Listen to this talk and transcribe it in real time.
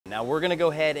Now we're gonna go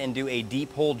ahead and do a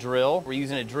deep hole drill. We're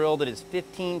using a drill that is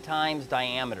 15 times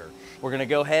diameter. We're gonna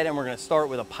go ahead and we're gonna start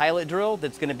with a pilot drill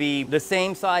that's gonna be the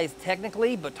same size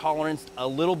technically, but tolerance a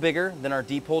little bigger than our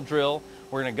deep hole drill.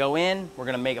 We're gonna go in, we're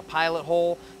gonna make a pilot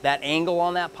hole. That angle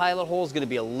on that pilot hole is gonna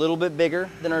be a little bit bigger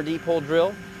than our deep hole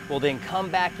drill. We'll then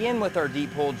come back in with our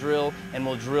deep hole drill and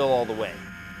we'll drill all the way.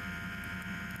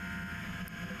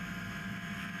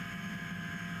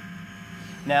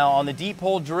 Now on the deep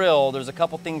hole drill, there's a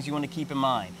couple things you want to keep in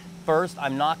mind. First,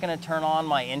 I'm not going to turn on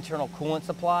my internal coolant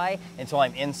supply until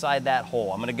I'm inside that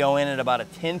hole. I'm going to go in at about a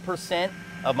 10%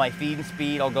 of my feeding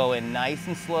speed. I'll go in nice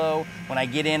and slow. When I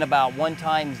get in about 1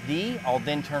 times D, I'll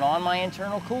then turn on my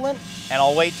internal coolant, and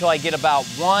I'll wait till I get about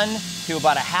 1 to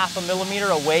about a half a millimeter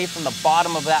away from the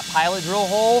bottom of that pilot drill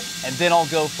hole, and then I'll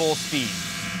go full speed.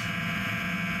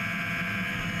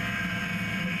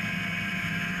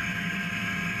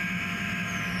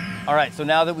 All right, so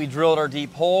now that we drilled our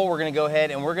deep hole, we're gonna go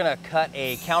ahead and we're gonna cut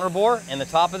a counter bore in the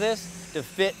top of this to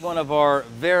fit one of our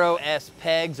Vero S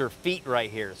pegs or feet right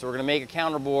here. So we're gonna make a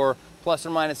counter bore plus or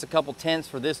minus a couple tenths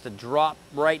for this to drop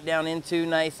right down into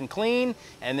nice and clean,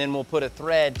 and then we'll put a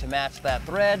thread to match that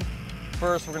thread.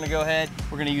 First, we're gonna go ahead,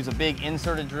 we're gonna use a big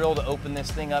inserted drill to open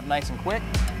this thing up nice and quick.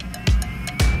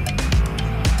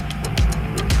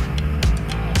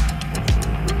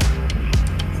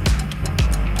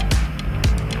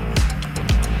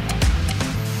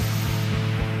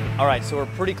 All right, so we're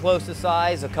pretty close to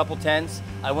size, a couple tenths.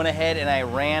 I went ahead and I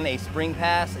ran a spring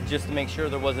pass just to make sure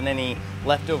there wasn't any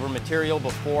leftover material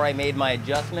before I made my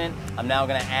adjustment. I'm now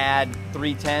gonna add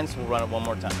 3 tenths. We'll run it one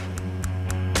more time.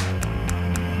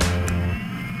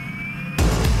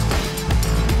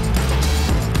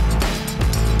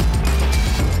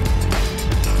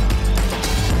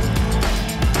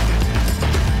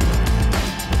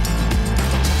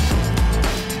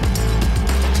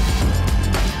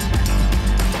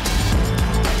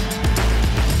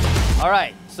 All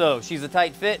right, so she's a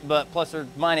tight fit, but plus or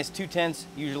minus 2 tenths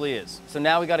usually is. So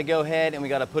now we gotta go ahead and we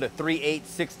gotta put a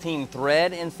 3/8/16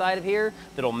 thread inside of here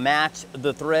that'll match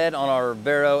the thread on our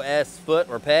Vero S foot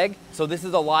or peg. So this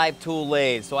is a live tool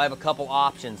lathe, so I have a couple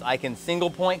options. I can single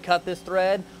point cut this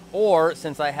thread, or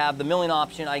since I have the milling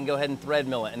option, I can go ahead and thread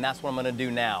mill it, and that's what I'm gonna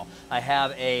do now. I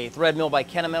have a thread mill by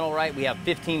Kennametal, right? We have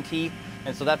 15 teeth,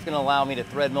 and so that's gonna allow me to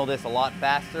thread mill this a lot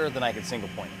faster than I could single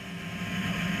point it.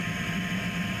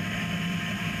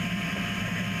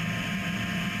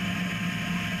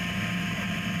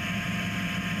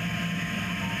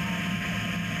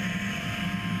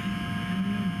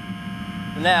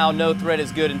 Now, no thread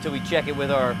is good until we check it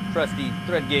with our trusty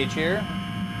thread gauge here.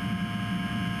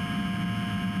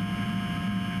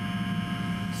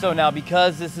 So now,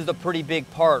 because this is a pretty big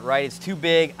part, right? It's too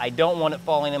big. I don't want it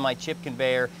falling in my chip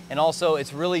conveyor. And also,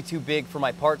 it's really too big for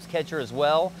my parts catcher as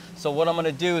well. So what I'm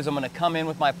gonna do is I'm gonna come in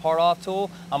with my part off tool.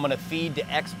 I'm gonna feed to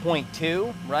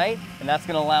X.2, right? And that's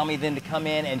gonna allow me then to come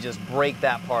in and just break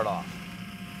that part off.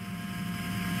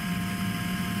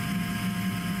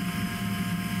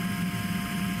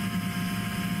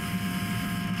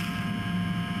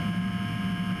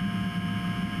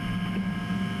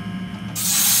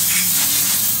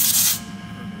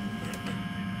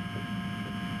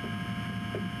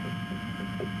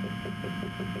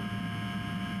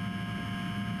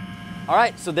 All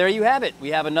right, so there you have it. We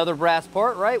have another brass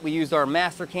part, right? We used our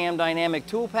Mastercam dynamic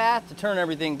tool path to turn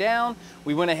everything down.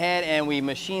 We went ahead and we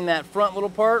machined that front little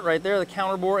part right there, the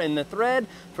counter bore and the thread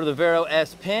for the Vero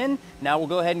S pin. Now we'll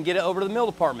go ahead and get it over to the mill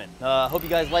department. Hope you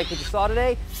guys liked what you saw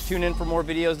today. Tune in for more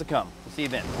videos to come. We'll see you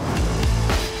then.